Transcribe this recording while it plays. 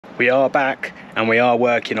We are back and we are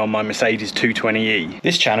working on my Mercedes 220e.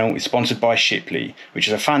 This channel is sponsored by Shipley, which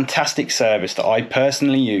is a fantastic service that I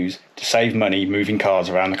personally use to save money moving cars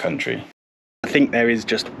around the country. I think there is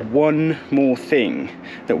just one more thing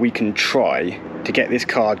that we can try to get this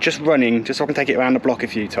car just running, just so I can take it around the block a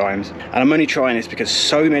few times. And I'm only trying this because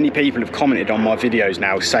so many people have commented on my videos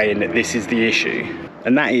now saying that this is the issue.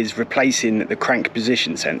 And that is replacing the crank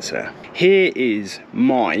position sensor. Here is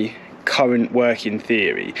my current working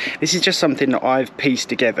theory. This is just something that I've pieced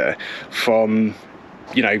together from,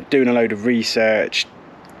 you know, doing a load of research,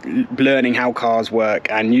 learning how cars work,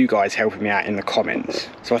 and you guys helping me out in the comments.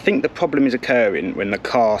 So I think the problem is occurring when the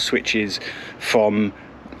car switches from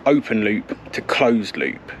open loop to closed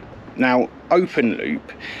loop. Now, open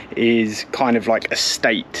loop is kind of like a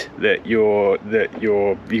state that your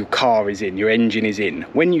car is in, your engine is in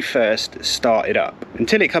when you first start it up.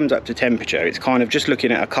 Until it comes up to temperature, it's kind of just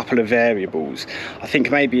looking at a couple of variables. I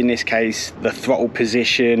think maybe in this case the throttle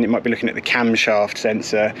position, it might be looking at the camshaft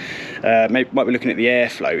sensor, might be looking at the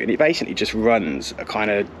airflow, and it basically just runs a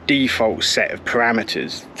kind of default set of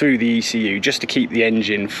parameters through the ECU just to keep the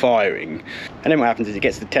engine firing. And then what happens is it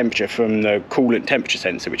gets the temperature from the coolant temperature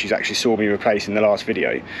sensor, which you actually saw me replace in the last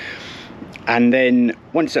video, and then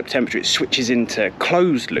once it's up to temperature it switches into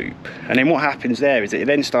closed loop. And then what happens there is it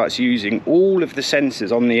then starts using all of the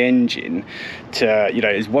sensors on the engine to, you know,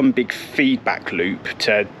 it's one big feedback loop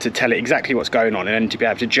to tell it exactly what's going on, and then to be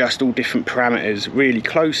able to adjust all different parameters really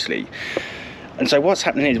closely. And so what's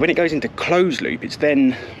happening is when it goes into closed loop, it's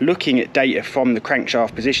then looking at data from the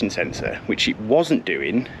crankshaft position sensor, which it wasn't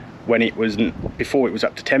doing when it wasn't, before it was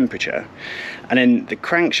up to temperature. And then the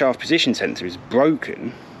crankshaft position sensor is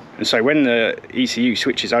broken, and so when the ECU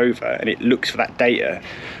switches over and it looks for that data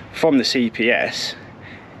from the CPS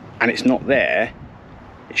and it's not there,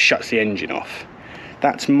 it shuts the engine off.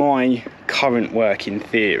 That's my current working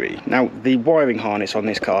theory. Now, the wiring harness on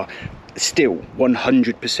this car still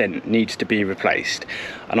 100% needs to be replaced,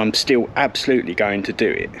 and I'm still absolutely going to do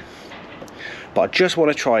it. But I just want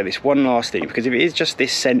to try this one last thing, because if it is just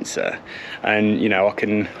this sensor and, you know, I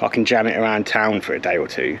can jam it around town for a day or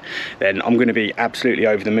two, then I'm going to be absolutely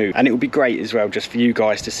over the moon. And it would be great as well just for you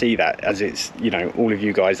guys to see that, as it's, you know, all of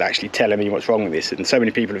you guys actually telling me what's wrong with this, and so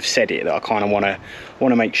many people have said it that I kind of want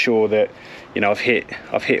to make sure that, you know, I've hit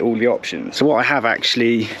all the options. So what I have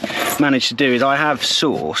actually managed to do is I have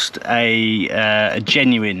sourced a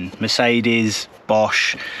genuine Mercedes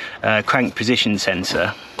Bosch crank position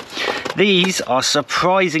sensor. These are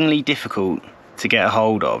surprisingly difficult to get a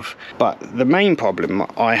hold of, but the main problem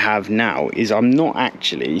I have now is I'm not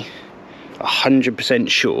actually 100%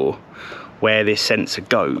 sure where this sensor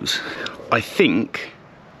goes. I think,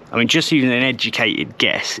 I mean, just using an educated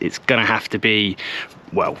guess, it's gonna have to be,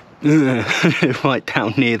 well, right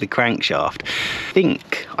down near the crankshaft.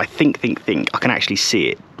 I think I can actually see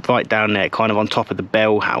it right down there, kind of on top of the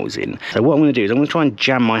bell housing. So what I'm going to do is I'm going to try and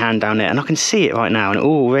jam my hand down there, and I can see it right now, and it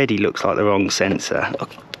already looks like the wrong sensor. Oh,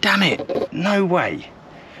 damn it, no way.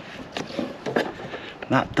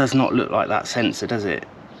 That does not look like that sensor, does it?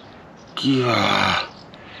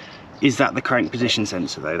 Is that the crank position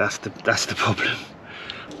sensor though? That's the problem.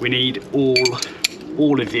 We need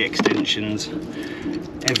all of the extensions,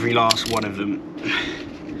 every last one of them.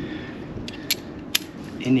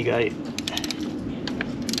 In you go.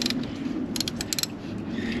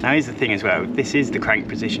 Now here's the thing as well, this is the crank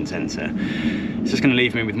position sensor. It's just going to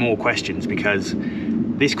leave me with more questions, because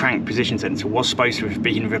this crank position sensor was supposed to have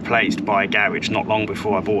been replaced by a garage not long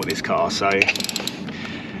before I bought this car, so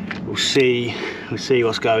we'll see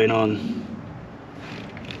what's going on.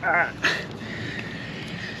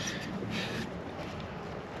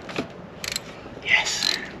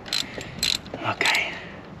 Yes. Okay.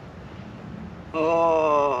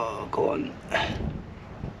 Oh, go on.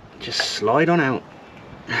 Just slide on out.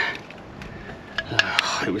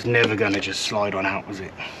 It was never going to just slide on out, was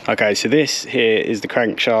it? Okay, so this here is the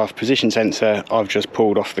crankshaft position sensor I've just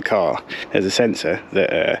pulled off the car. There's a sensor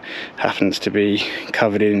that happens to be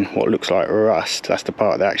covered in what looks like rust. That's the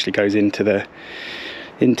part that actually goes into the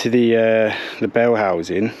bell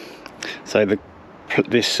housing. So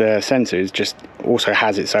this sensor is just also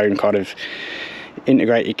has its own kind of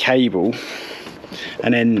integrated cable,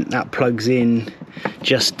 and then that plugs in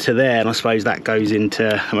just to there, and I suppose that goes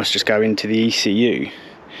into, I must just go into the ECU.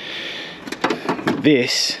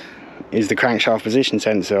 This is the crankshaft position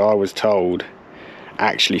sensor I was told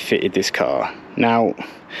actually fitted this car. Now,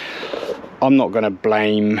 I'm not going to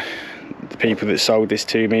blame the people that sold this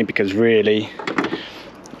to me, because really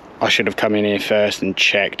I should have come in here first and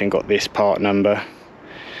checked and got this part number.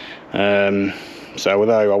 So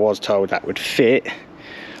although I was told that would fit,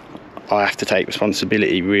 I have to take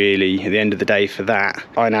responsibility really at the end of the day for that.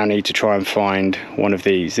 I now need to try and find one of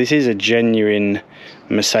these. This is a genuine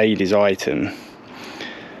Mercedes item,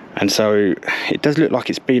 and so it does look like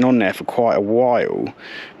it's been on there for quite a while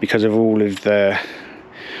because of all of the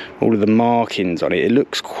markings on it. It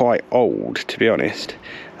looks quite old, to be honest,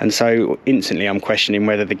 and so instantly I'm questioning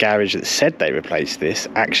whether the garage that said they replaced this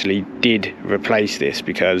actually did replace this,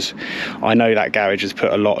 because I know that garage has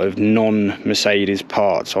put a lot of non-Mercedes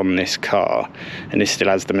parts on this car, and this still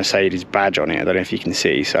has the Mercedes badge on it. I don't know if you can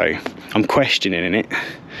see, so I'm questioning it.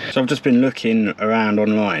 So I've just been looking around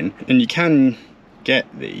online, and you can get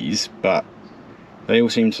these, but they all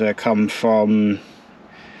seem to come from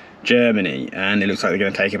Germany, and it looks like they're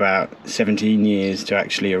going to take about 17 years to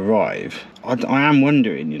actually arrive. I am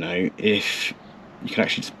wondering, you know, if you can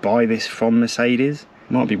actually just buy this from Mercedes.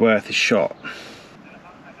 Might be worth a shot.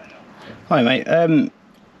 Hi mate, I've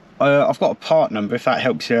got a part number if that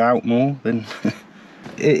helps you out more. Then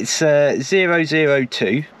it's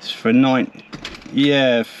 002. It's for a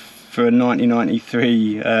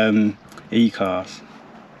 1993 E-Class.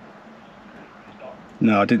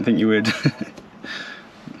 No, I didn't think you would.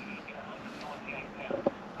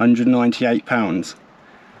 £198.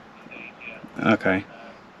 Okay.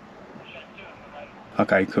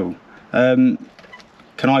 Okay, cool. Can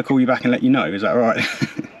I call you back and let you know? Is that right?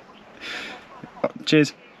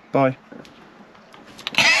 Cheers. Bye.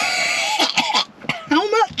 How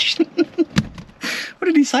much? What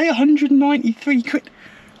did he say? 193 quid.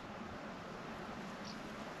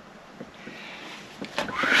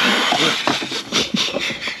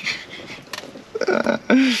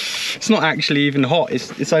 It's not actually even hot.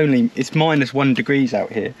 It's -1 degrees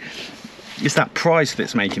out here. It's that price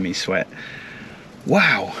that's making me sweat.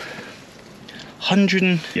 Wow.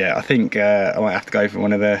 100. Yeah, I think I might have to go for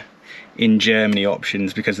one of the in Germany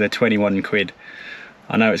options because they're 21 quid.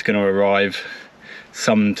 I know it's going to arrive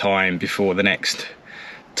sometime before the next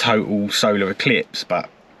total solar eclipse, but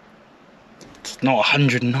it's not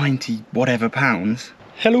 190 whatever pounds.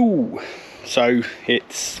 Hello. So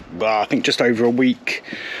it's I think just over a week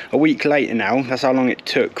later now. That's how long it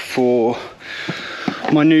took for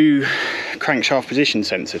my new crankshaft position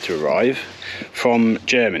sensor to arrive from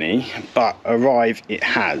Germany, but arrive it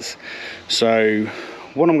has. So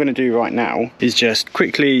what I'm going to do right now is just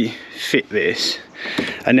quickly fit this,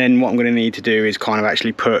 and then what I'm going to need to do is kind of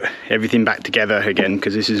actually put everything back together again,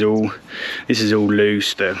 because this is all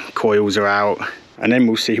loose, the coils are out, and then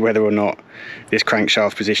we'll see whether or not this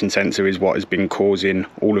crankshaft position sensor is what has been causing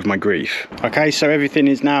all of my grief. Okay, so everything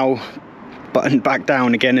is now buttoned back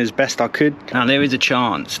down again as best I could. Now there is a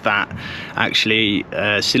chance that actually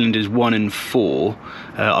cylinders 1 and 4,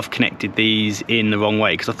 I've connected these in the wrong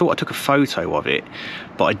way, because I thought I took a photo of it,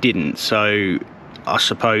 but I didn't. So I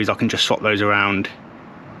suppose I can just swap those around.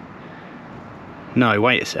 No,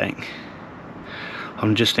 wait a sec.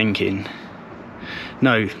 I'm just thinking.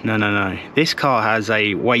 No. This car has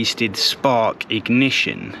a wasted spark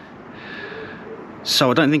ignition.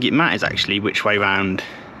 So I don't think it matters actually which way round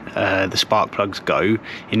the spark plugs go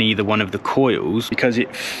in either one of the coils, because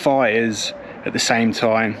it fires at the same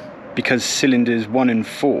time, because cylinders 1 and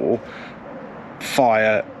 4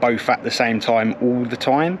 fire both at the same time all the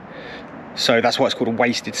time. So that's why it's called a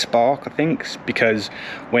wasted spark, I think, because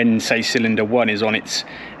when, say, cylinder 1 is on its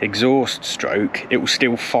exhaust stroke, it will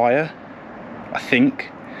still fire, I think.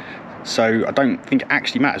 So I don't think it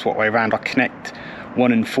actually matters what way around I connect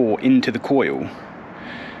 1 and 4 into the coil.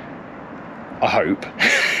 I hope.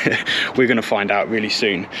 We're going to find out really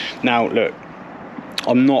soon. Now look,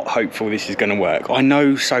 I'm not hopeful this is going to work. I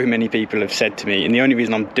know so many people have said to me, and the only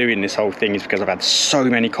reason I'm doing this whole thing is because I've had so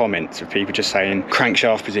many comments of people just saying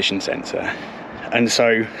crankshaft position sensor, and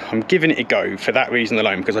so I'm giving it a go for that reason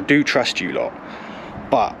alone, because I do trust you lot.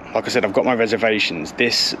 But like I said, I've got my reservations.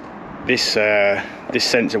 This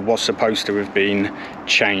sensor was supposed to have been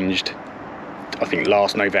changed, I think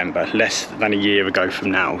last November, less than a year ago from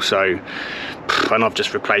now. So, and I've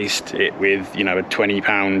just replaced it with, you know, a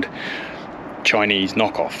 £20 Chinese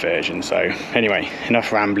knockoff version. So anyway,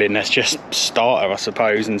 enough rambling, let's just start her, I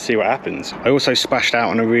suppose, and see what happens. I also splashed out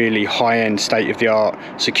on a really high-end state-of-the-art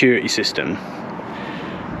security system.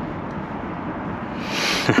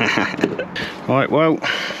 Right, well,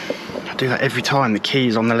 I do that every time. The key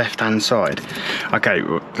is on the left-hand side. Okay,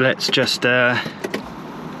 well, let's just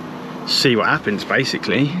see what happens,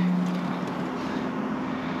 basically.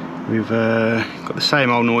 We've got the same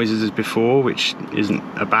old noises as before, which isn't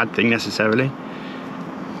a bad thing necessarily.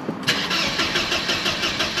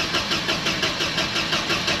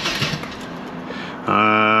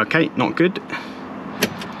 Okay, not good.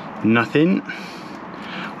 Nothing.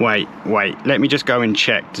 Wait, let me just go and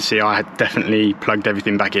check to see I had definitely plugged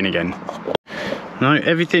everything back in again. No,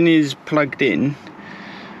 everything is plugged in.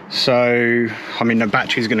 So, I mean, the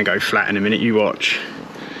battery's gonna go flat in a minute, you watch.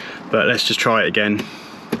 But let's just try it again.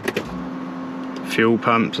 Fuel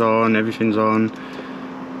pump's on, everything's on.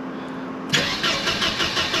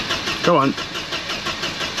 Go on.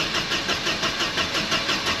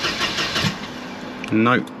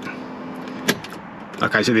 Nope.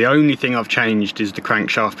 Okay, so the only thing I've changed is the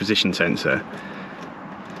crankshaft position sensor.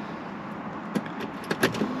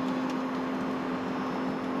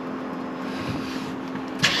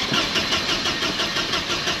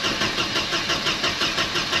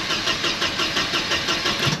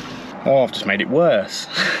 Oh, I've just made it worse.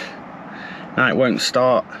 Now it won't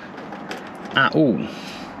start at all.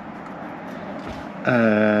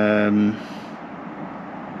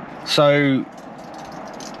 So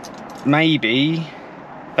maybe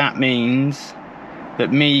that means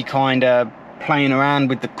that me kind of playing around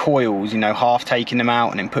with the coils, you know, half taking them out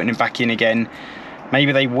and then putting them back in again,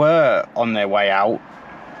 maybe they were on their way out,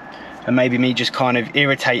 and maybe me just kind of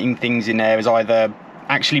irritating things in there has either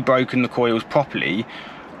actually broken the coils properly,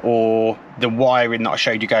 or the wiring that I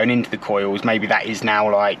showed you going into the coils, maybe that is now,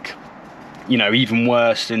 like, you know, even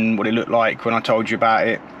worse than what it looked like when I told you about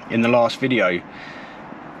it in the last video.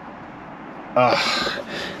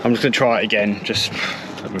 I'm just gonna try it again. Just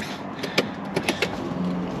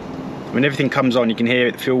when everything comes on, you can hear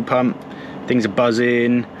it, the fuel pump, things are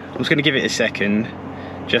buzzing. I'm just gonna give it a second,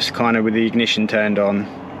 just kind of with the ignition turned on.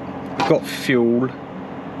 We've got fuel,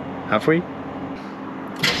 have we?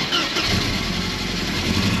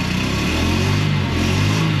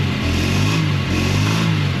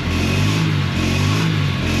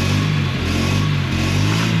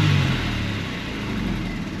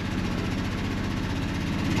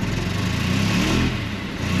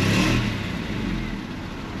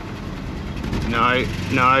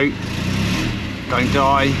 No, don't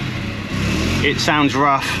die. It sounds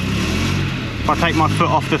rough. If I take my foot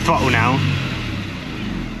off the throttle now.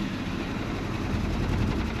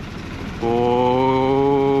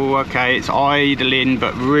 Oh, okay, it's idling,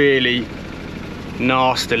 but really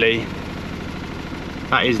nastily.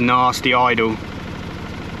 That is nasty idle.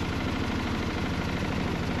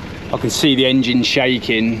 I can see the engine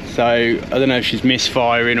shaking, so I don't know if she's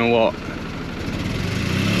misfiring or what.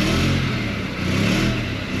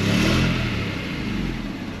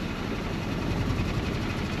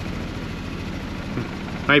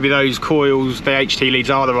 Maybe those coils, the HT leads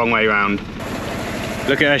are the wrong way around.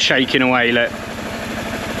 Look at her shaking away, look.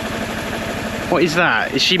 What is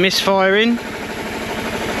that? Is she misfiring?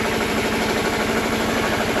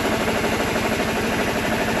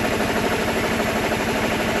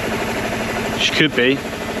 She could be.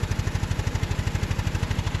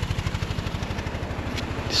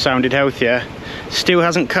 Sounded healthier. Still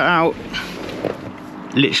hasn't cut out.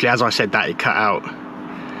 Literally, as I said that, it cut out.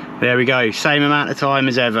 There we go, same amount of time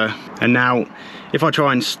as ever. And now, if I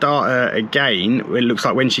try and start her again, it looks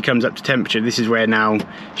like when she comes up to temperature, this is where now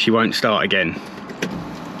she won't start again.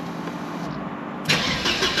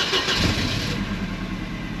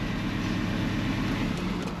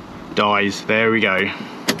 Dies, there we go.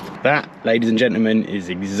 That, ladies and gentlemen, is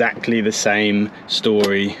exactly the same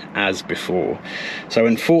story as before. So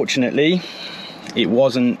unfortunately, it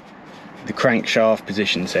wasn't the crankshaft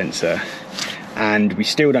position sensor, and we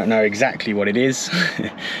still don't know exactly what it is.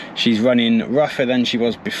 She's running rougher than she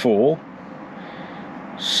was before.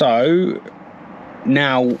 So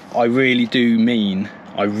now I really do mean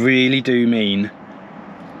I'm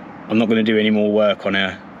not going to do any more work on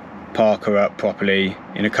her. Park her up properly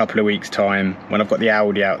in a couple of weeks' time when I've got the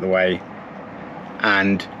Audi out of the way,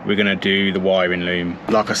 and we're going to do the wiring loom.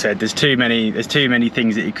 Like I said, there's too many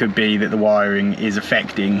things that it could be that the wiring is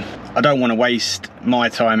affecting. I don't want to waste my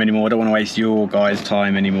time anymore. I don't want to waste your guys'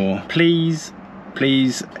 time anymore. Please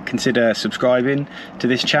consider subscribing to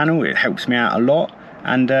this channel. It helps me out a lot.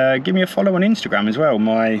 And give me a follow on Instagram as well.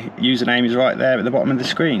 My username is right there at the bottom of the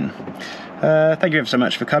screen. Thank you ever so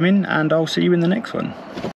much for coming, and I'll see you in the next one.